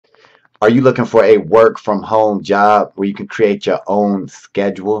Are you looking for a work from home job where you can create your own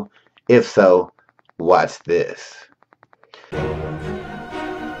schedule? If so, watch this.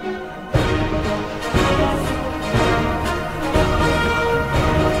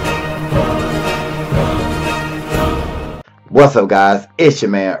 What's up, guys? It's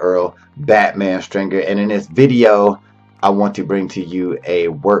your man Earl, Batman Stringer, and in this video I want to bring to you a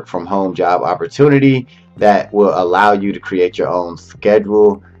work from home job opportunity that will allow you to create your own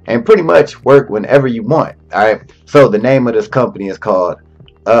schedule and pretty much work whenever you want. Alright, so the name of this company is called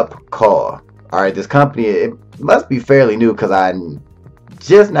UpCall. Alright, this company, it must be fairly new because I'm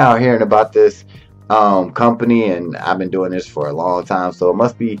just now hearing about this company, and I've been doing this for a long time, so it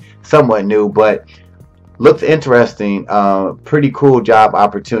must be somewhat new, but looks interesting. Pretty cool job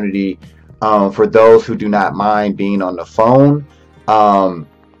opportunity for those who do not mind being on the phone.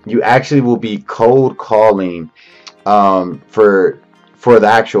 You actually will be cold calling for the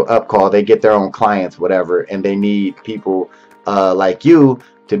actual up call. They get their own clients, whatever, and they need people like you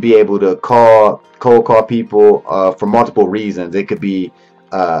to be able to cold call people for multiple reasons. It could be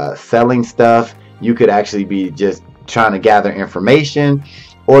selling stuff. You could actually be just trying to gather information,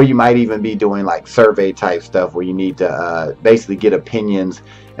 or you might even be doing like survey type stuff where you need to basically get opinions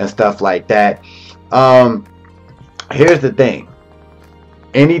and stuff like that. Here's the thing.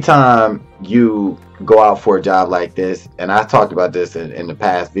 Anytime you go out for a job like this, and I talked about this in the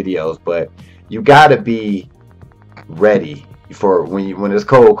past videos, but you got to be ready for when it's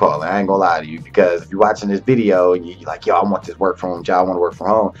cold calling. I ain't gonna lie to you, because if you're watching this video and you're like, yo, I want this work from home job, I want to work from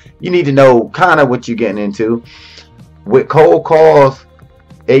home, you need to know kind of what you're getting into. With cold calls,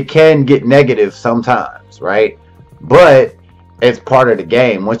 it can get negative sometimes, right? But it's part of the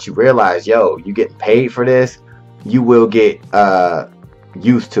game. Once you realize, yo, you getting paid for this, you will get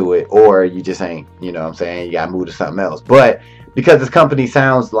used to it, or you just ain't, you know what I'm saying, you gotta move to something else. But because this company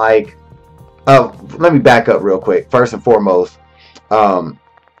sounds like, let me back up real quick. First and foremost,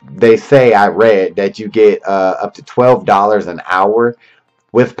 they say, I read that you get up to $12 an hour,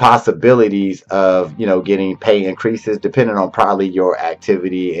 with possibilities of, you know, getting pay increases depending on probably your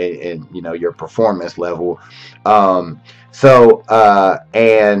activity and you know, your performance level. And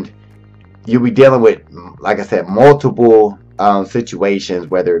you'll be dealing with, like I said, multiple situations,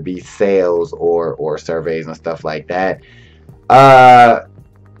 whether it be sales or surveys and stuff like that. As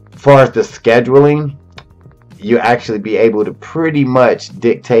far as the scheduling, you actually be able to pretty much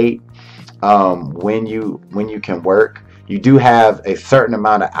dictate when you can work. You do have a certain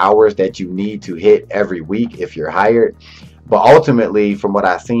amount of hours that you need to hit every week if you're hired, but ultimately, from what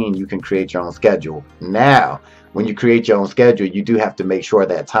I've seen, you can create your own schedule. Now, when you create your own schedule, you do have to make sure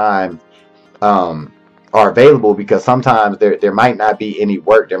that time are available, because sometimes there might not be any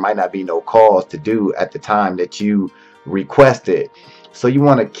work, there might not be no calls to do at the time that you requested. So you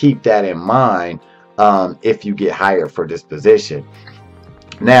want to keep that in mind if you get hired for this position.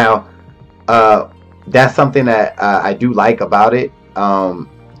 Now, that's something that I do like about it. From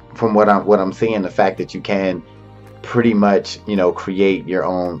what I'm seeing, the fact that you can pretty much, you know, create your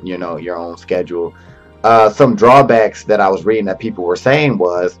own, you know, your own schedule. Some drawbacks that I was reading that people were saying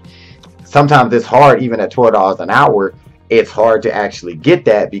was, sometimes it's hard, even at $12 an hour, it's hard to actually get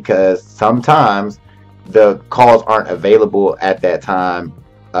that, because sometimes the calls aren't available at that time,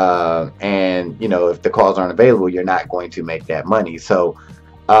 and you know, if the calls aren't available, you're not going to make that money. So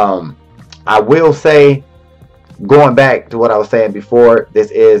I will say, going back to what I was saying before,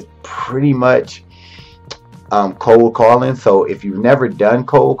 this is pretty much cold calling. So if you've never done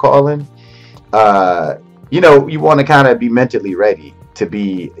cold calling, you know, you want to kind of be mentally ready to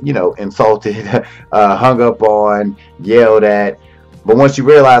be, you know, insulted, hung up on, yelled at. But once you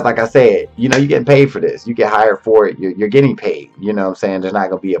realize, like I said, you know, you're getting paid for this, you get hired for it, you're getting paid, you know what I'm saying? There's not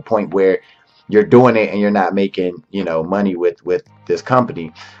going to be a point where you're doing it and you're not making, you know, money with this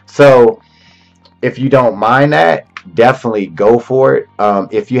company. So if you don't mind that, definitely go for it.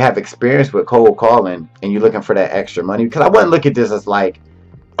 If you have experience with cold calling and you're looking for that extra money, because I wouldn't look at this as like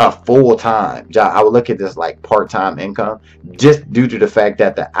a full-time job. I would look at this like part-time income, just due to the fact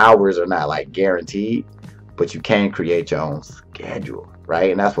that the hours are not like guaranteed, but you can create your own schedule, right?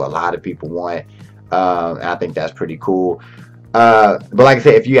 And that's what a lot of people want. And I think that's pretty cool. But like I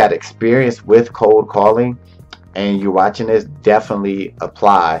said, if you had experience with cold calling and you're watching this, definitely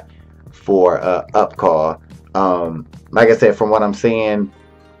apply for UpCall. Like I said, from what I'm seeing,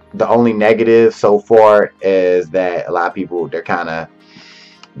 the only negative so far is that a lot of people,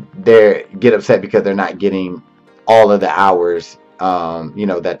 they get upset because they're not getting all of the hours you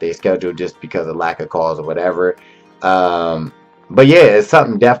know, that they schedule, just because of lack of calls or whatever. But yeah, it's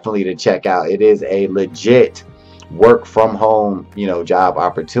something definitely to check out. It is a legit work from home, job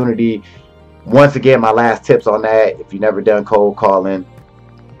opportunity. Once again, my last tips on that: if you've never done cold calling,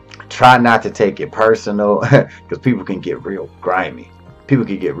 try not to take it personal, because people can get real grimy. People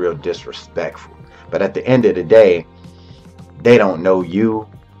can get real disrespectful. But at the end of the day, they don't know you.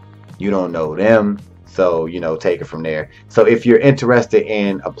 You don't know them. So, take it from there. So if you're interested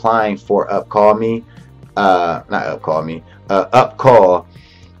in applying for UpCall,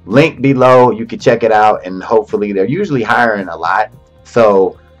 link below. You can check it out, and hopefully they're usually hiring a lot.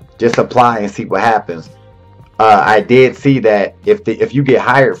 So just apply and see what happens. I did see that if you get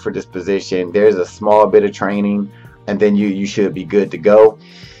hired for this position, there's a small bit of training, and then you should be good to go.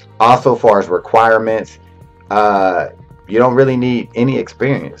 Also, as far as requirements, you don't really need any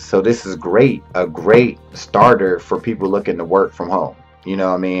experience. So this is a great starter for people looking to work from home. You know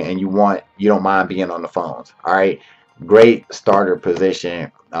what I mean? And you don't mind being on the phones. All right. Great starter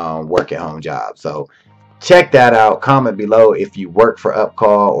position, work at home job. So check that out. Comment below if you work for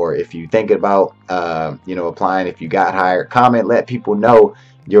UpCall, or if you thinking about applying, if you got hired. Comment, let people know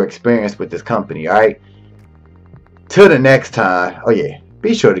your experience with this company. All right. Till the next time. Oh yeah,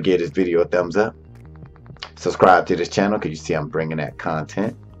 be sure to give this video a thumbs up. Subscribe to this channel, because you see I'm bringing that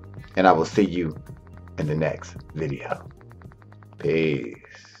content. And I will see you in the next video. Peace.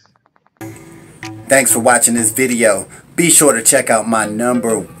 Thanks for watching this video. Be sure to check out my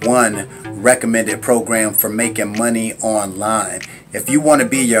 #1 recommended program for making money online. If you want to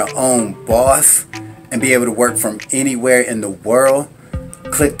be your own boss and be able to work from anywhere in the world,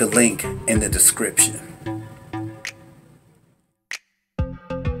 click the link in the description.